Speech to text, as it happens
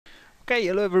Okay,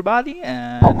 hello everybody,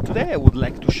 and today I would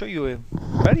like to show you a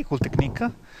very cool technique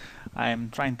I'm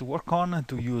trying to work on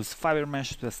to use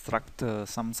fibermesh to extract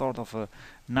some sort of a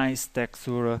nice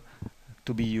texture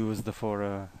to be used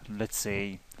for, let's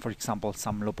say, for example,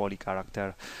 some low poly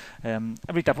character.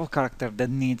 Every type of character that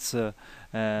needs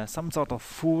some sort of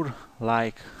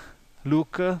fur-like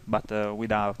look, but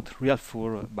without real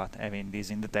fur, but having this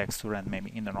in the texture and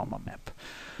maybe in the normal map.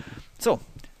 So,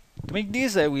 to make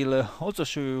this, I will also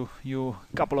show you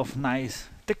a couple of nice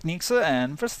techniques,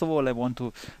 and first of all I want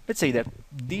to, let's say that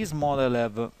this model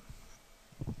have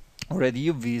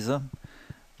already UVs,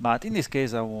 but in this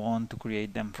case I want to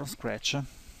create them from scratch.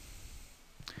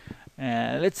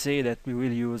 Let's say that we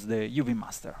will use the UV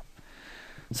master.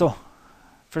 So,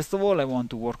 first of all I want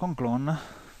to work on clone,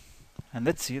 and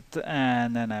that's it,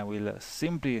 and then I will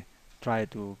simply try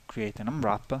to create an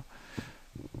unwrap.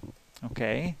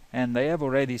 Okay, and I have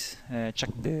already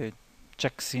checked the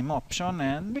check seam option,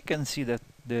 and we can see that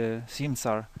the seams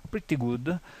are pretty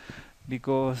good,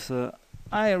 because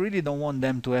I really don't want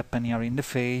them to happen here in the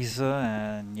face,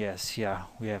 and yes, here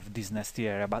we have this nasty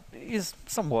area, but it's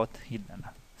somewhat hidden,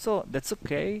 so that's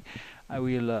okay. I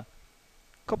will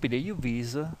copy the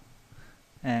UVs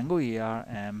and go here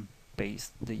and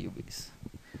paste the UVs.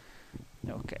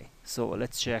 Okay, so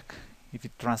let's check if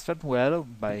it transferred well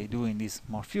by doing this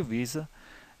morph UVs,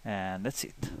 and that's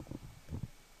it.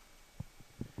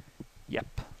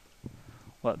 Yep.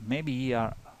 Well, maybe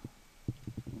here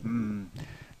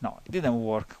no, it didn't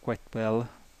work quite well.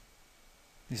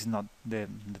 This is not the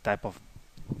type of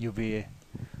UV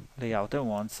layout I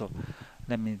want, so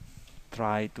let me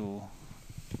try to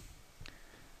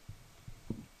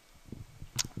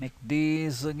make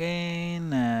this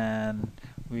again, and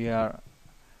we are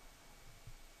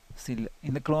still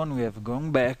in the clone. We have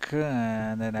gone back,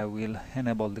 and then I will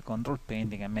enable the control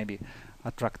painting and maybe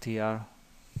attract here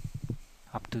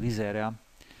up to this area,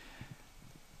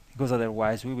 because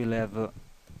otherwise we will have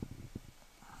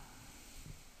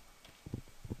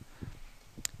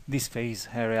this face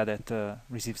area that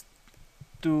receives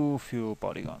too few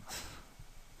polygons.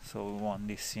 So we want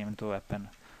this seam to happen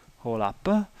all up.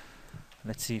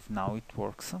 Let's see if now it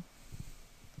works.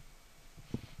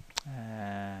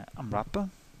 Unwrap.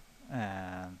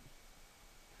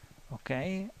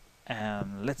 Okay,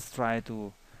 and let's try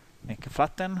to make a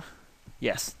flatten.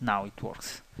 Yes, now it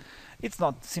works. It's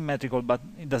not symmetrical, but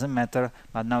it doesn't matter.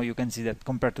 But now you can see that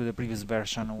compared to the previous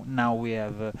version, now we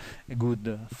have a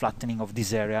good flattening of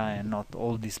this area and not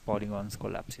all these polygons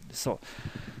collapsed. So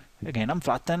again,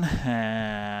 unflatten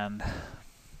and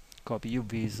copy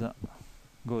UVs,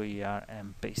 go here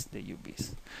and paste the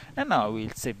UVs. And now we'll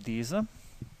save these.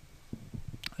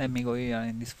 Let me go here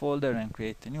in this folder and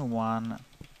create a new one.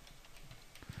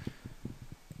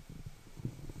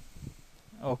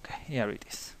 Okay, here it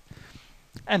is.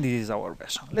 And this is our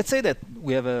version. Let's say that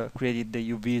we have created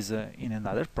the UVs in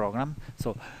another program.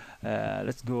 So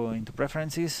let's go into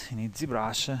preferences in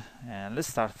ZBrush, and let's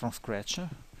start from scratch,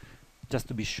 just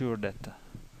to be sure that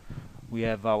we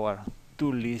have our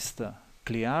tool list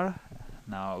clear.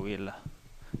 Now we'll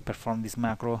perform this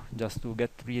macro just to get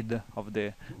rid of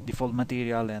the default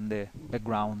material and the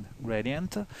background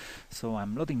gradient. So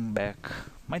I'm loading back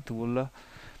my tool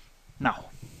now.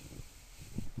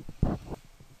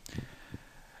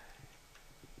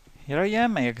 Here I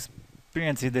am. I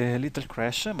experienced a little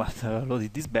crash, but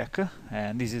loaded this back,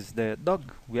 and this is the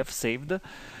dog we have saved.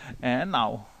 And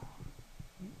now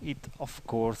it of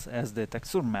course has the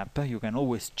texture map. You can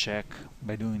always check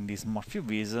by doing this morph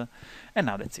UVs, and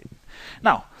now that's it.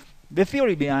 Now the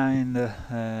theory behind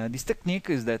this technique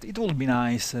is that it would be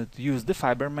nice to use the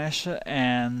fiber mesh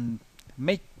and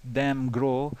make them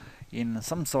grow in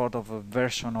some sort of a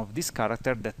version of this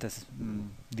character that has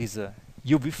this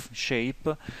UV shape,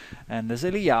 and there's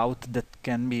a layout that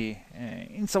can be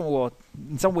in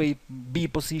some way be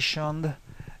positioned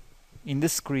in the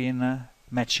screen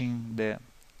matching the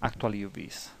actual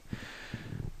UVs.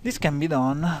 This can be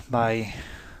done by,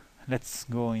 let's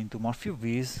go into morph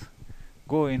UVs,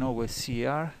 going always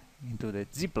here into the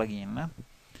Z plugin,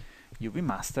 UV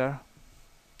master,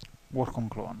 work on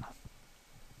clone.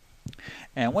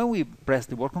 And when we press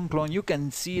the work on clone, you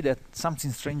can see that something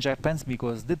strange happens,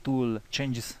 because the tool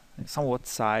changes somewhat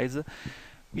size,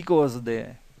 because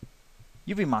the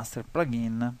UV master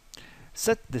plugin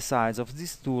set the size of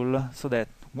this tool so that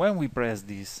when we press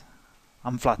this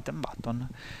unflatten button,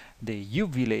 the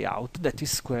UV layout that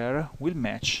is square will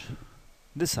match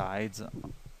the size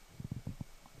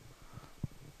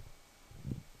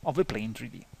of a plane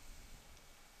 3D.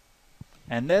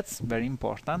 And that's very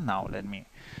important. Now let me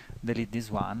delete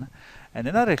this one. And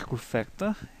another cool fact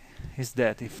is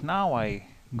that if now I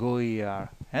go here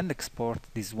and export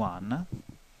this one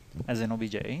as an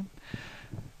obj,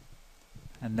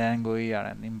 and then go here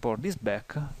and import this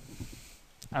back,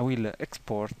 I will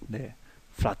export the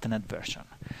flattened version.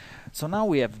 So now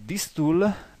we have this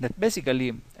tool that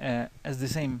basically has the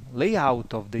same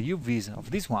layout of the UVs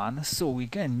of this one, so we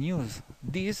can use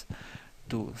this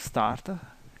to start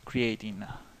creating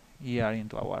here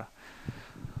into our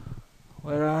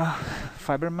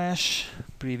fiber mesh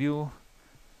preview,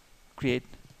 create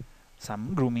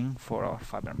some grooming for our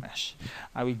fiber mesh.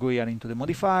 I will go here into the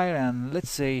modifier, and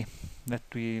let's say that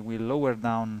we will lower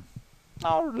down,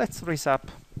 or let's raise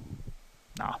up.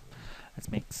 Now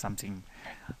let's make something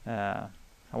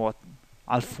about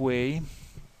halfway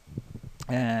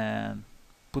and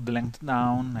put the length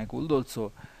down. I could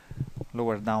also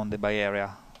lower down the by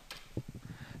area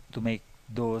to make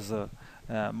those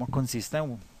more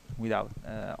consistent without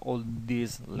all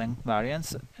these length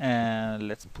variants, and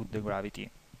let's put the gravity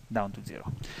down to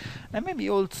 0. And maybe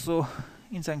also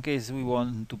in some case we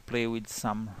want to play with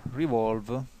some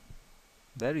revolve,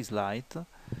 very slight.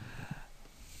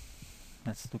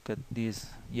 Let's look at this,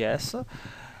 yes.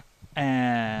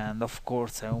 And of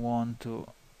course I want to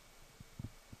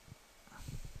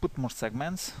put more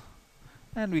segments,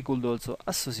 and we could also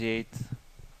associate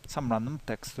some random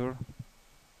texture.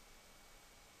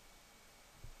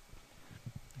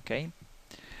 Okay,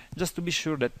 just to be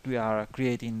sure that we are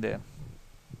creating the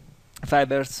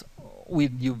fibers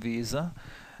with UVs.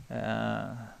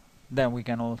 Then we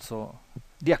can also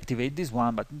deactivate this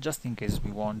one, but just in case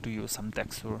we want to use some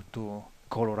texture to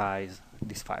colorize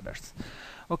these fibers.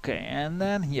 Okay, and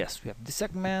then yes, we have the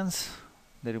segments.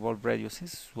 The revolve radius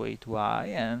is way too high,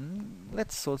 and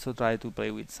let's also try to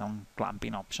play with some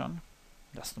clamping option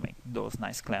just to make those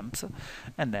nice clamps,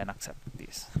 and then accept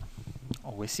this.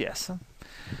 Always yes.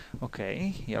 Okay,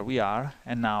 here we are,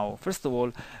 and now first of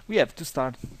all we have to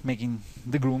start making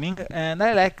the grooming, and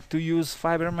I like to use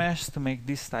fiber mesh to make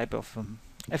this type of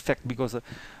effect, because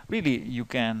really you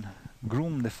can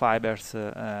groom the fibers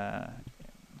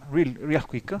real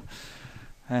quick.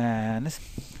 And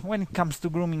when it comes to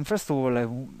grooming, first of all I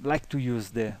like to use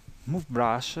the move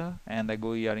brush, and I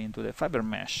go here into the fiber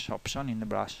mesh option in the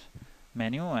brush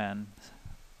menu and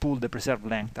pull the preserved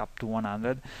length up to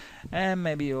 100, and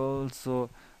maybe also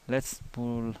let's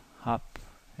pull up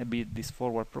a bit this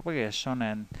forward propagation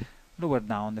and lower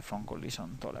down the front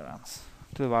collision tolerance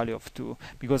to the value of 2,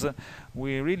 because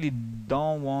we really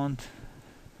don't want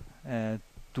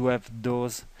to have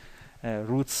those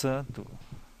roots to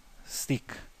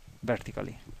stick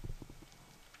vertically.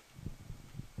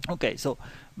 Okay, so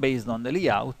based on the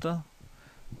layout, you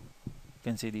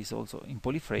can see this also in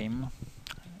polyframe.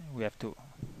 We have to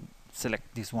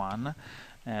select this one,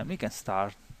 and we can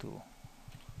start to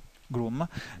groom.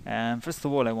 And first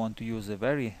of all I want to use a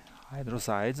very hydro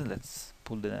sides. Let's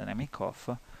pull the dynamic off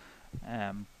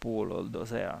and pull all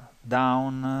those air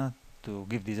down to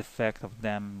give this effect of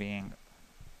them being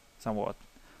somewhat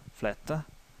flat,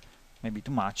 maybe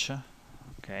too much.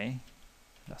 Okay,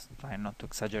 just try not to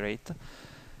exaggerate.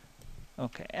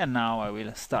 Okay, and now I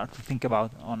will start to think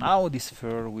about on how this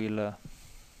fur will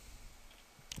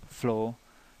flow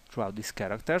throughout these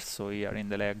characters. So here in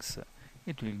the legs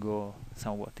it will go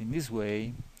somewhat in this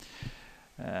way.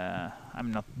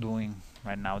 I'm not doing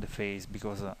right now the face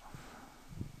because it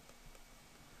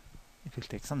will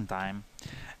take some time,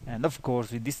 and of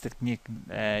course with this technique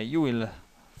you will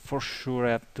for sure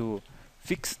have to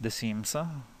fix the seams,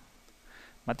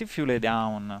 but if you lay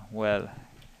down well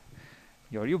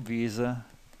your UVs,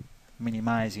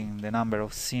 minimizing the number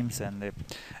of seams and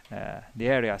the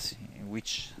areas in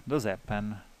which those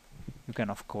happen, you can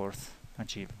of course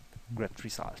achieve great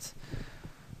results.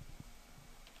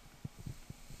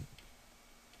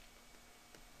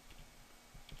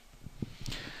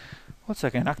 Also I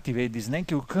can activate the snake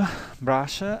hook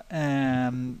brush,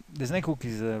 and the snake hook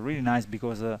is really nice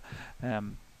because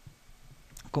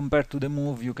compared to the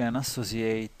move you can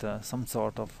associate some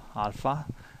sort of alpha.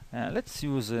 Let's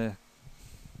use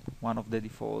one of the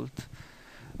default,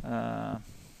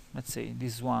 let's say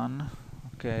this one.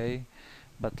 Okay,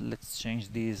 but let's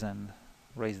change this and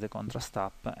raise the contrast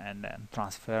up, and then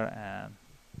transfer, and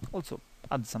also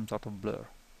add some sort of blur.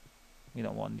 We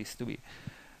don't want this to be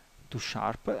too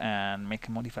sharp, and make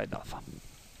a modified alpha.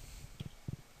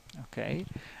 Okay,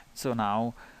 so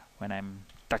now when I'm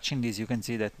touching this you can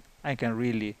see that I can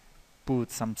really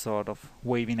put some sort of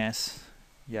waviness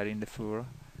here in the fur,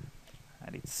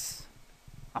 and it's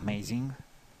amazing.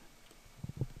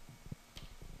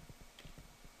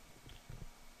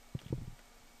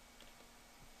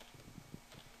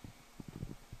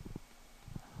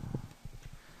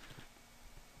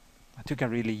 But you can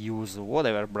really use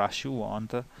whatever brush you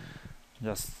want,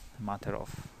 just a matter of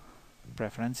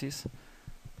preferences.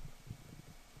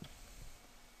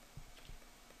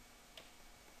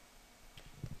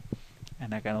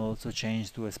 And I can also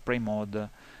change to a spray mode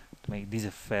to make this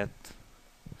effect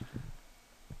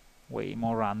way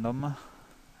more random.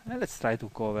 And let's try to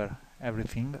cover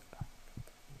everything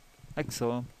like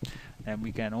so. And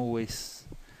we can always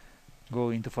go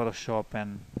into Photoshop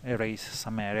and erase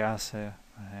some areas,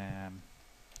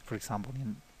 for example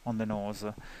on the nose.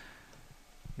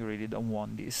 You really don't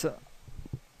want this.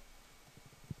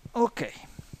 Okay,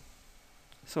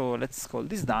 so let's call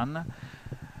this done.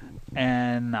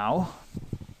 And now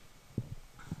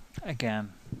I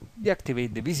can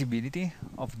deactivate the visibility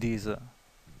of this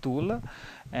tool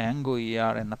and go here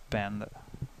and append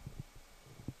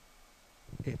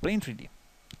a plane 3D.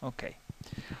 Okay.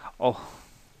 Oh,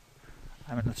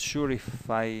 I'm not sure if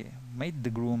I made the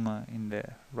groom in the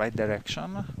right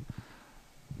direction.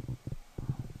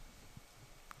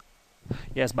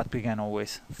 Yes, but we can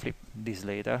always flip this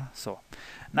later. So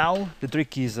now the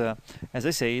trick is, as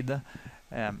I said,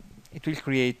 it will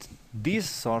create this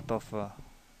sort of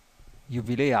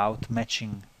UV layout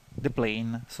matching the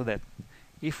plane, so that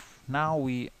if now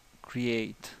we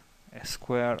create a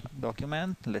square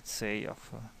document, let's say of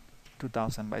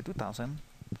 2000 by 2000,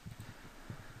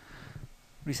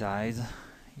 resize,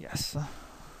 yes,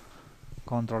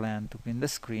 Control N to clean the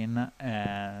screen,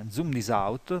 and zoom this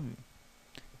out,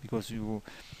 because to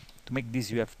make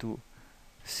this you have to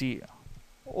see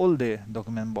all the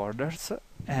document borders.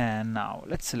 And now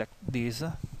let's select this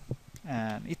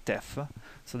and hit F,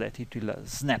 so that it will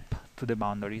snap to the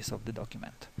boundaries of the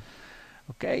document.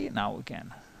 Okay, now we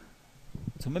can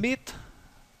zoom a bit,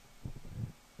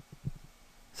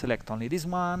 select only this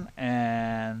one,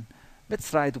 and let's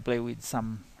try to play with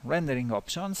some rendering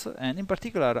options. And in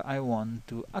particular I want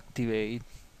to activate,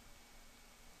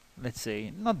 let's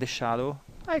say, not the shadow.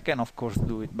 I can of course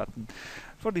do it, but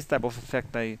for this type of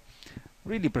effect I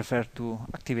really prefer to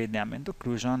activate the ambient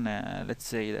occlusion. Let's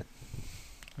say that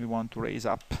we want to raise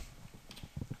up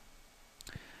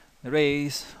the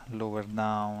raise, lower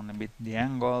down a bit the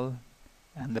angle,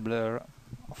 and the blur.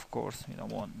 Of course, we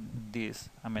don't want this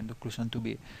ambient occlusion to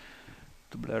be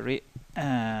too blurry,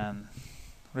 and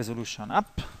resolution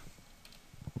up,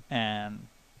 and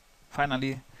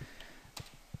finally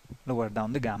lower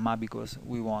down the gamma, because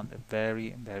we want a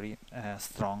very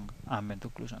strong ambient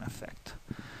occlusion effect.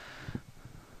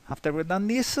 After we've done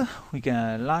this, we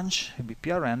can launch a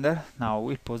BPR render. Now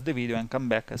we'll pause the video and come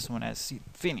back as soon as it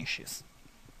finishes.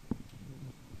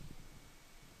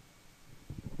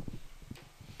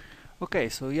 Okay,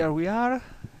 so here we are,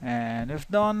 and we've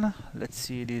done. Let's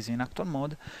see this in actual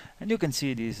mode, and you can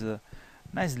see this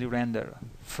nicely rendered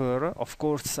fur. Of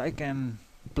course, I can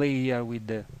play here with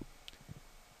the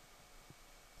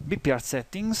BPR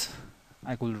settings.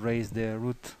 I could raise the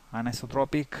root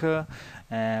anisotropic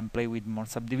and play with more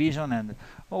subdivision, and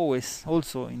always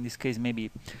also in this case maybe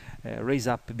raise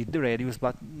up a bit the radius,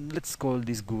 but let's call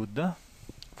this good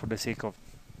for the sake of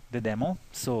the demo.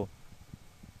 So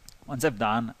once I've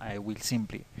done, I will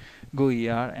simply go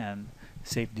here and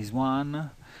save this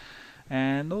one,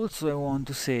 and also I want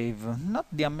to save not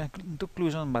the ambient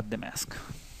occlusion but the mask.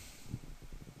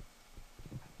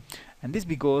 And this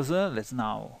because let's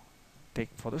now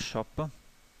take Photoshop.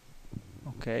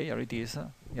 Okay, here it is.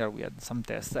 Here we had some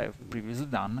tests I've previously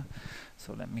done,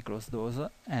 so let me close those,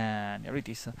 and here it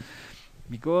is.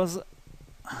 Because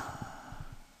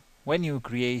when you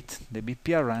create the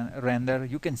BPR render,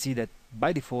 you can see that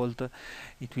by default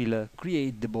it will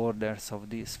create the borders of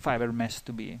this fiber mesh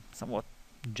to be somewhat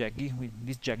jaggy, with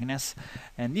this jagginess,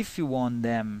 and if you want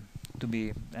them to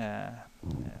be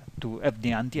to have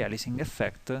the anti-aliasing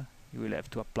effect, you will have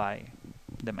to apply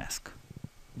the mask,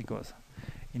 because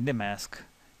in the mask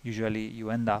usually you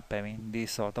end up having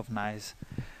this sort of nice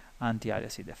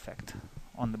anti-aliasing effect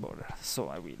on the border. So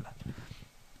I will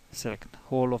select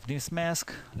all of this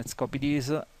mask, let's copy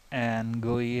this and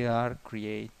go here,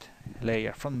 create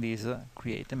layer from this,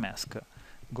 create a mask,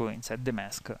 go inside the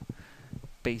mask,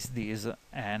 paste this,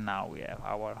 and now we have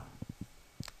our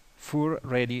fur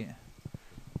ready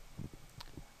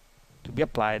to be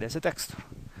applied as a texture.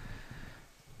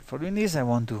 For doing this, I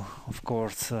want to, of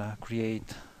course,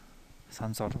 create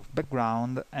some sort of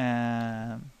background,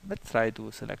 and let's try to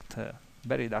select a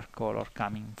very dark color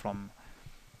coming from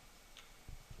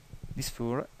this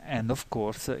fur. And of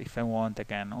course, if I want, I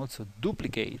can also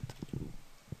duplicate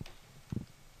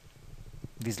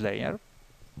this layer,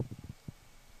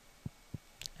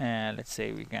 and let's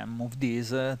say we can move this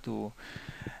to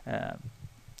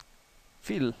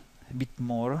fill a bit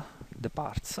more the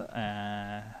parts,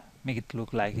 make it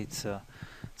look like it's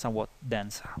somewhat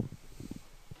denser.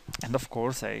 And of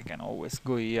course I can always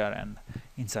go here, and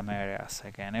in some areas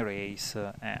I can erase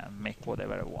and make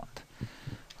whatever I want.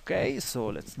 Okay, so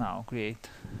let's now create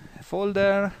a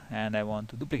folder, and I want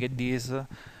to duplicate this and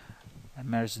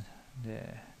merge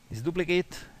this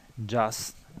duplicate,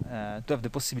 just to have the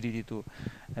possibility to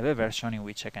have a version in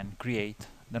which I can create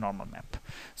the normal map.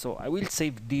 So I will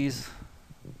save this,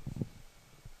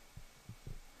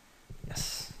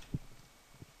 yes,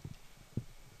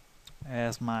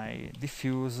 as my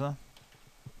diffuse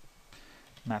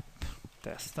map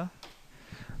test.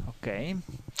 Okay,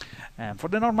 and for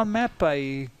the normal map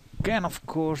I can of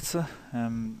course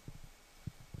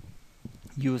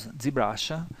use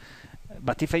ZBrush,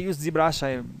 but if I use ZBrush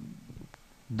I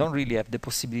don't really have the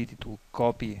possibility to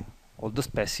copy all the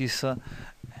species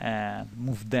and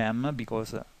move them,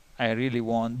 because I really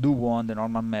want the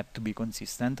normal map to be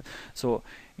consistent. So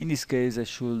in this case I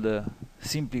should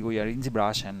simply go here in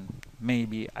ZBrush, and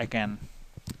maybe I can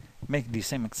make the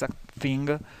same exact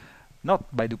thing,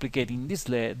 not by duplicating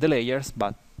the layers,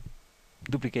 but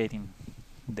duplicating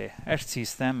the earth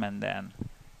system and then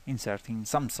inserting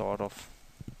some sort of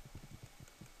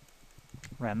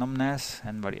randomness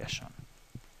and variation,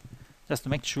 just to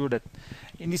make sure that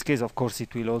in this case of course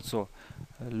it will also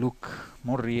look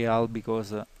more real,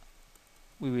 because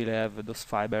we will have those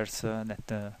fibers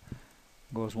that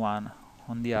goes one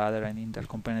on the other and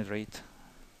intercompenetrate,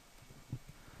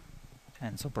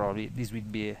 and so probably this will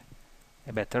be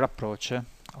a better approach.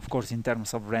 Of course in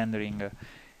terms of rendering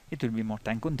it will be more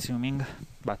time consuming,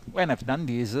 but when I've done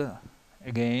this,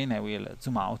 again I will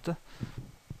zoom out,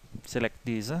 select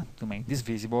this to make this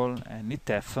visible, and hit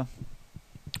F,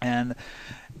 and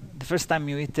the first time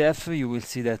you hit F you will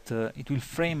see that it will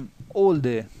frame all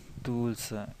the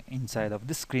tools inside of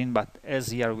the screen, but as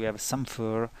here we have some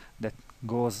fur that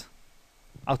goes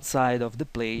outside of the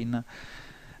plane,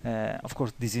 of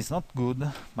course this is not good,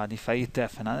 but if I hit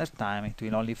F another time it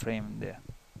will only frame the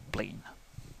plane.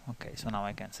 Okay, so now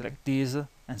I can select this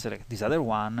and select this other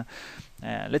one.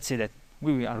 Let's say that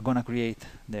we are gonna create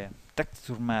the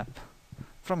texture map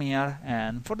from here,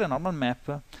 and for the normal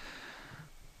map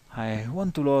I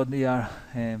want to load here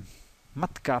a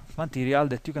matcap material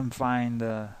that you can find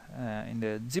in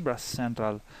the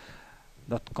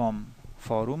ZBrushCentral.com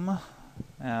forum,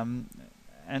 and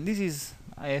this is,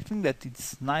 I think that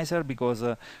it's nicer because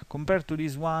compared to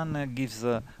this one gives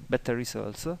better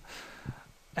results.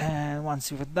 And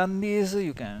once you've done this,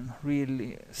 you can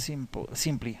really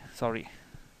simply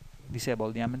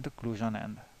disable the ambient occlusion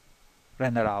and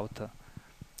render out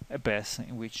a path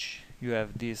in which you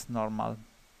have this normal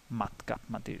matcap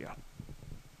material.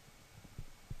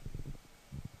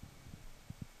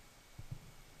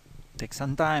 Takes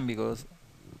some time because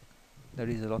there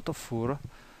is a lot of fur.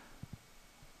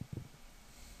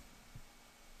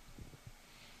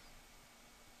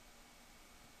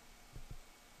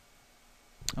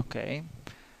 Okay,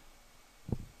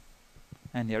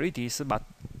 and here it is, but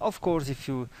of course if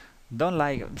you don't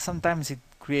like, sometimes it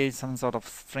creates some sort of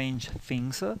strange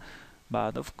things,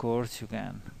 but of course you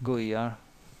can go here,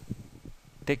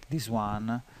 take this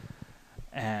one,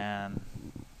 and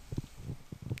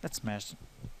let's merge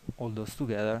all those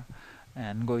together,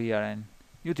 and go here and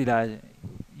utilize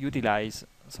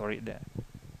the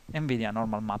NVIDIA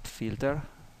normal map filter,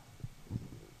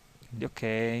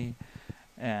 okay,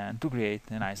 and to create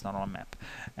a nice normal map.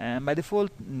 And by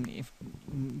default, if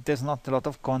there's not a lot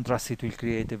of contrast, it will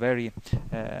create a very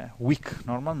weak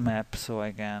normal map, so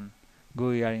I can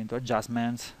go here into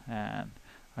adjustments and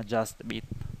adjust a bit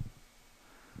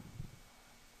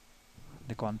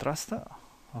the contrast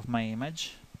of my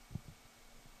image.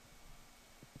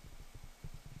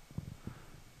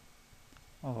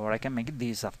 Or I can make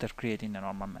this after creating the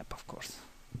normal map, of course.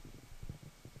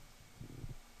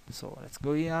 So let's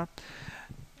go here,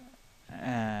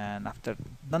 and after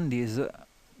done this,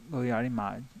 go here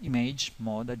image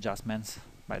mode adjustments,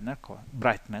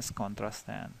 brightness, contrast,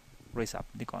 and raise up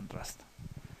the contrast.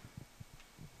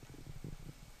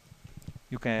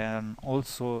 You can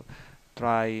also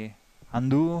try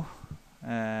undo.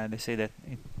 They say that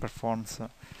it performs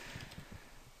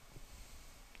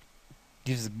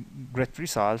gives great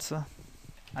results.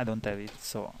 I don't have it,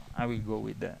 so I will go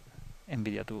with the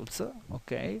NVIDIA tools.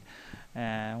 Okay,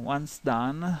 once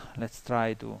done, let's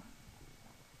try to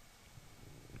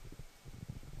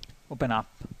open up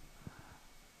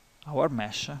our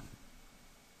mesh.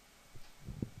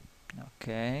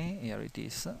 Okay, here it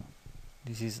is.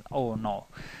 This is, oh no,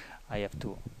 I have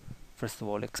to first of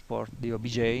all export the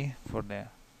OBJ for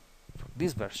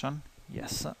this version.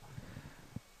 Yes, so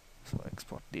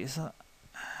export this,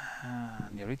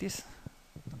 and here it is.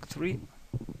 Dog 3.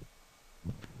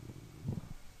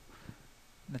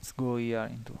 Let's go here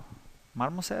into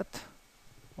Marmoset,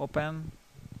 open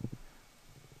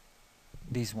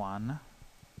this one.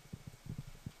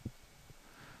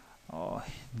 Oh,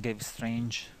 it gave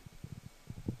strange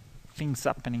things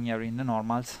happening here in the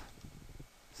normals.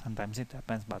 Sometimes it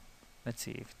happens, but let's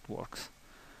see if it works.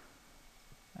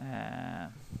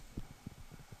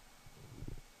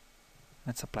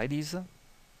 Let's apply this.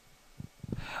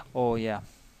 Oh yeah,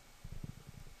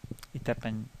 it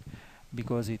happened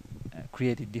because it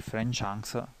created different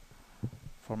chunks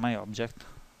for my object.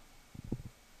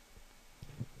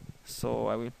 So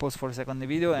I will pause for a second the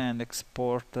video and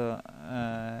export,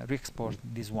 re-export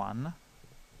this one.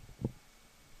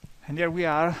 And here we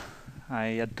are. I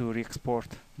had to re-export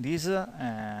this,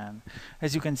 and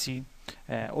as you can see,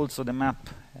 also the map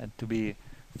had to be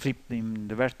flipped in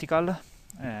the vertical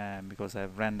because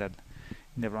I've rendered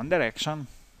in the wrong direction.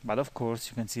 But of course,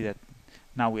 you can see that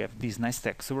now we have this nice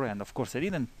texture, and of course I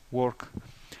didn't work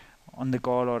on the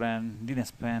color and didn't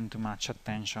spend too much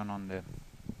attention on the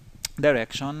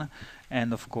direction,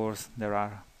 and of course there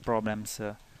are problems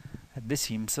at the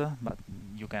seams, but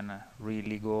you can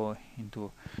really go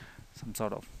into some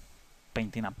sort of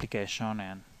painting application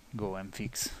and go and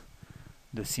fix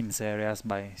the seams areas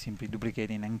by simply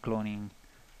duplicating and cloning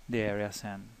the areas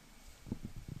and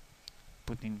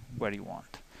putting where you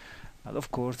want. But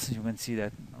of course you can see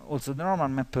that also the normal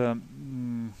map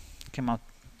came out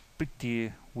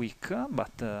pretty weak,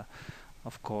 but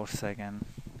of course I can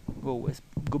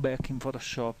go back in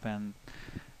Photoshop and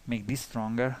make this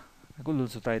stronger. I could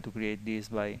also try to create this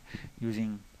by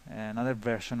using another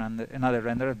version and another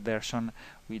rendered version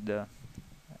with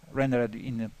rendered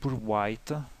in pure white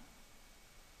to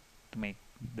make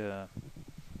the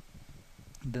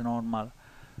normal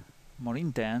more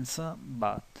intense,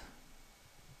 but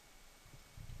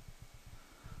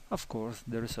of course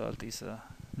the result is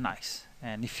nice.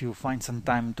 And if you find some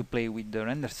time to play with the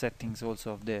render settings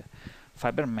also of the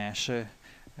fibermesh,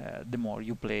 the more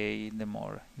you play, the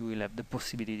more you will have the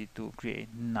possibility to create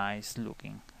nice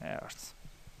looking hairs.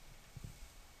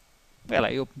 Well,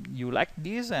 I hope you liked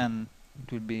this, and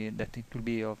it will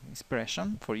be of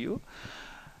inspiration for you.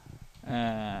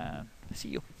 See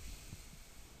you.